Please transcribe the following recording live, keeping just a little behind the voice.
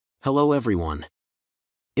Hello everyone.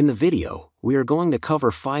 In the video, we are going to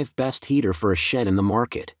cover 5 best heater for a shed in the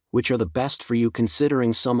market, which are the best for you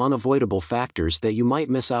considering some unavoidable factors that you might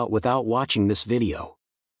miss out without watching this video.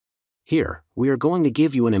 Here, we are going to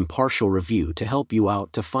give you an impartial review to help you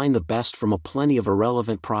out to find the best from a plenty of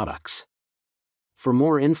irrelevant products. For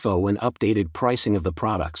more info and updated pricing of the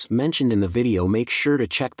products mentioned in the video, make sure to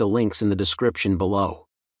check the links in the description below.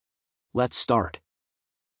 Let's start.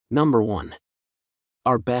 Number 1.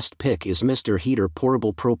 Our best pick is Mr. Heater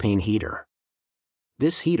Portable Propane Heater.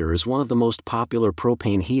 This heater is one of the most popular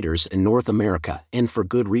propane heaters in North America, and for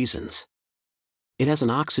good reasons. It has an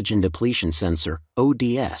oxygen depletion sensor,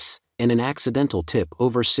 ODS, and an accidental tip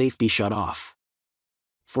over safety shutoff.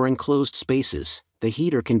 For enclosed spaces, the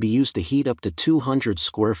heater can be used to heat up to 200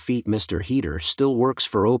 square feet. Mr. Heater still works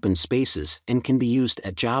for open spaces and can be used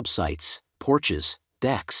at job sites, porches,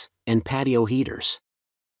 decks, and patio heaters.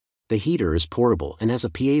 The heater is portable and has a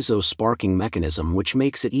piezo sparking mechanism which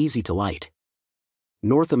makes it easy to light.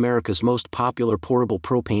 North America's most popular portable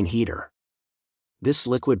propane heater. This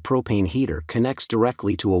liquid propane heater connects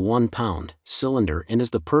directly to a 1-pound cylinder and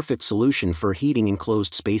is the perfect solution for heating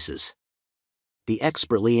enclosed spaces. The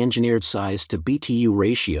expertly engineered size to BTU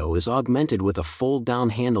ratio is augmented with a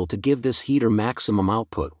fold-down handle to give this heater maximum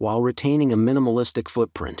output while retaining a minimalistic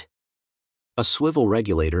footprint. A swivel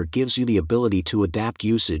regulator gives you the ability to adapt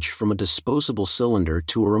usage from a disposable cylinder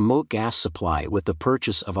to a remote gas supply with the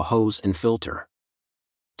purchase of a hose and filter.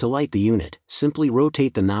 To light the unit, simply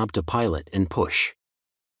rotate the knob to pilot and push.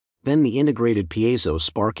 Then the integrated piezo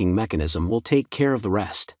sparking mechanism will take care of the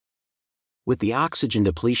rest. With the oxygen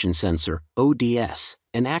depletion sensor, ODS,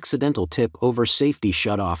 and accidental tip over safety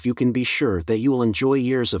shutoff, you can be sure that you will enjoy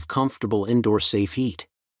years of comfortable indoor safe heat.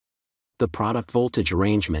 The product voltage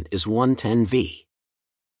arrangement is 110V.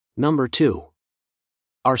 Number 2.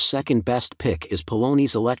 Our second best pick is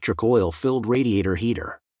PELONIS electric oil-filled radiator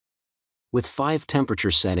heater. With 5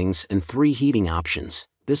 temperature settings and 3 heating options,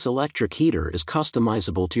 this electric heater is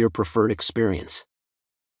customizable to your preferred experience.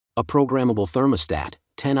 A programmable thermostat,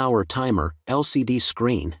 10-hour timer, LCD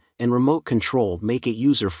screen, and remote control make it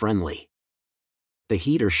user-friendly. The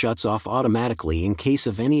heater shuts off automatically in case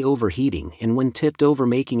of any overheating and when tipped over,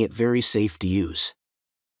 making it very safe to use.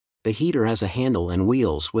 The heater has a handle and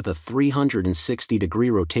wheels with a 360-degree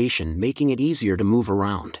rotation, making it easier to move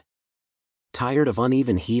around. Tired of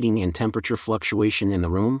uneven heating and temperature fluctuation in the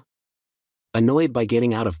room? Annoyed by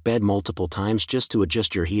getting out of bed multiple times just to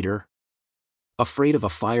adjust your heater? Afraid of a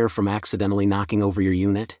fire from accidentally knocking over your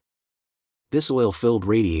unit? This oil-filled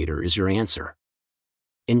radiator is your answer.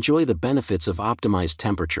 Enjoy the benefits of optimized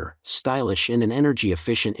temperature, stylish, and an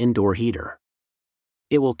energy-efficient indoor heater.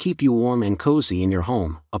 It will keep you warm and cozy in your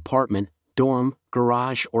home, apartment, dorm,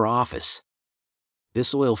 garage, or office.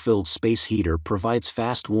 This oil-filled space heater provides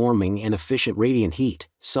fast warming and efficient radiant heat,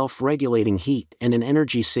 self-regulating heat, and an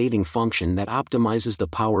energy-saving function that optimizes the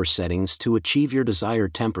power settings to achieve your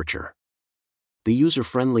desired temperature. The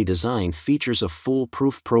user-friendly design features a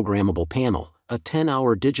foolproof programmable panel, a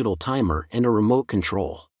 10-hour digital timer, and a remote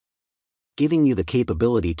control, giving you the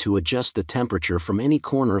capability to adjust the temperature from any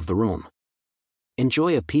corner of the room.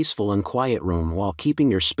 Enjoy a peaceful and quiet room while keeping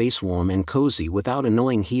your space warm and cozy without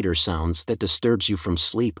annoying heater sounds that disturbs you from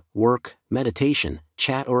sleep, work, meditation,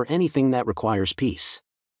 chat, or anything that requires peace.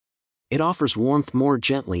 It offers warmth more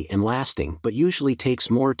gently and lasting, but usually takes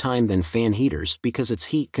more time than fan heaters because its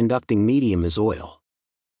heat-conducting medium is oil.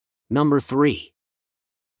 Number 3.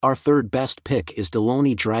 Our third best pick is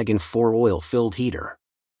DeLonghi Dragon 4 oil-filled heater.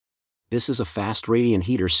 This is a fast radiant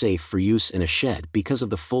heater safe for use in a shed because of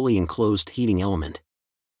the fully enclosed heating element.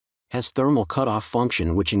 Has thermal cutoff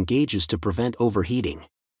function which engages to prevent overheating.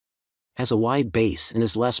 Has a wide base and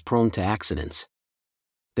is less prone to accidents.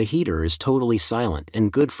 The heater is totally silent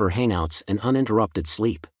and good for hangouts and uninterrupted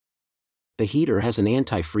sleep. The heater has an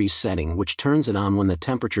antifreeze setting which turns it on when the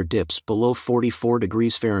temperature dips below 44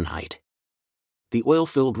 degrees Fahrenheit. The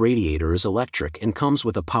oil-filled radiator is electric and comes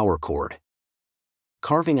with a power cord.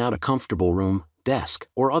 Carving out a comfortable room, desk,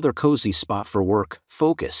 or other cozy spot for work,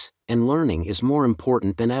 focus, and learning is more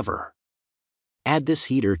important than ever. Add this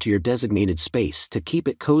heater to your designated space to keep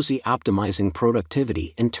it cozy, optimizing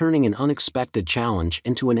productivity and turning an unexpected challenge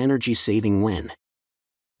into an energy-saving win.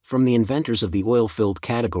 From the inventors of the oil-filled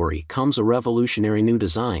category comes a revolutionary new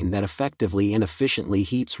design that effectively and efficiently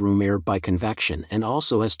heats room air by convection and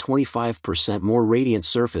also has 25% more radiant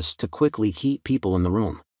surface to quickly heat people in the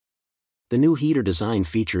room. The new heater design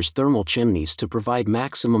features thermal chimneys to provide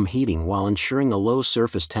maximum heating while ensuring a low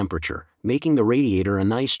surface temperature, making the radiator a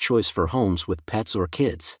nice choice for homes with pets or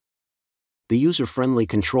kids. The user-friendly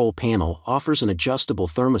control panel offers an adjustable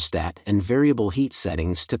thermostat and variable heat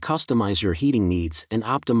settings to customize your heating needs and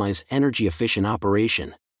optimize energy-efficient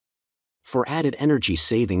operation. For added energy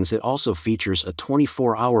savings, it also features a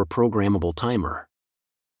 24-hour programmable timer.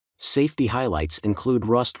 Safety highlights include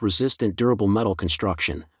rust-resistant durable metal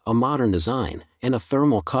construction, a modern design, and a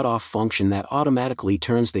thermal cutoff function that automatically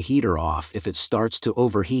turns the heater off if it starts to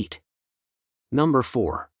overheat. Number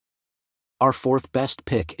 4. Our fourth best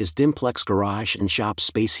pick is Dimplex Garage and Shop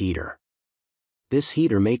Space Heater. This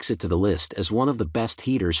heater makes it to the list as one of the best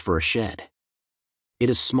heaters for a shed. It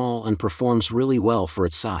is small and performs really well for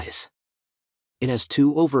its size. It has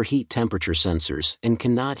 2 overheat temperature sensors and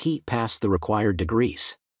cannot heat past the required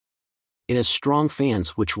degrees. It has strong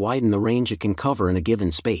fans which widen the range it can cover in a given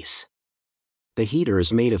space. The heater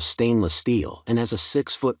is made of stainless steel and has a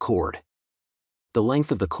 6-foot cord. The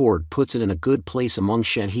length of the cord puts it in a good place among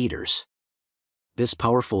shed heaters. This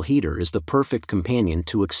powerful heater is the perfect companion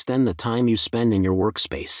to extend the time you spend in your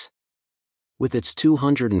workspace. With its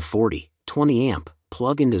 240, 20-amp,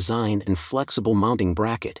 plug-in design and flexible mounting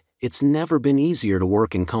bracket, it's never been easier to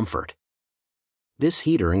work in comfort. This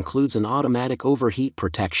heater includes an automatic overheat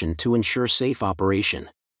protection to ensure safe operation.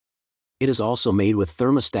 It is also made with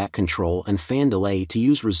thermostat control and fan delay to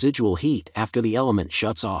use residual heat after the element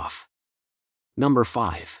shuts off. Number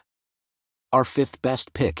 5. Our fifth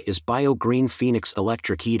best pick is BioGreen Phoenix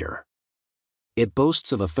Electric Heater. It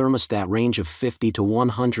boasts of a thermostat range of 50 to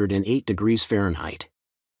 108 degrees Fahrenheit.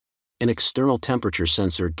 An external temperature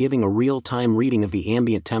sensor giving a real-time reading of the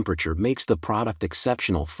ambient temperature makes the product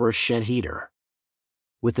exceptional for a shed heater.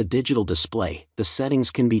 With a digital display, the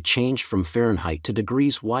settings can be changed from Fahrenheit to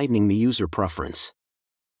degrees, widening the user preference.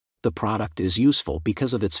 The product is useful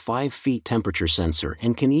because of its 5 feet temperature sensor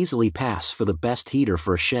and can easily pass for the best heater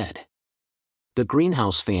for a shed. The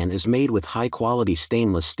greenhouse fan is made with high-quality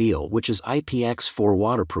stainless steel which is IPX4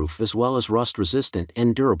 waterproof as well as rust-resistant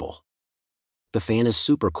and durable. The fan is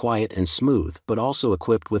super quiet and smooth but also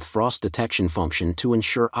equipped with frost detection function to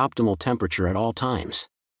ensure optimal temperature at all times.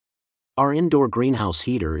 Our indoor greenhouse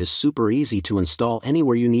heater is super easy to install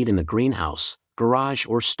anywhere you need in the greenhouse, garage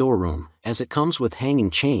or storeroom, as it comes with hanging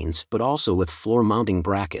chains but also with floor mounting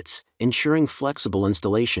brackets, ensuring flexible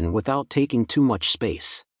installation without taking too much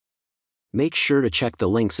space. Make sure to check the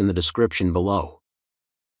links in the description below.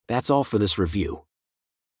 That's all for this review.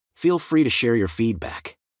 Feel free to share your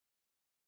feedback.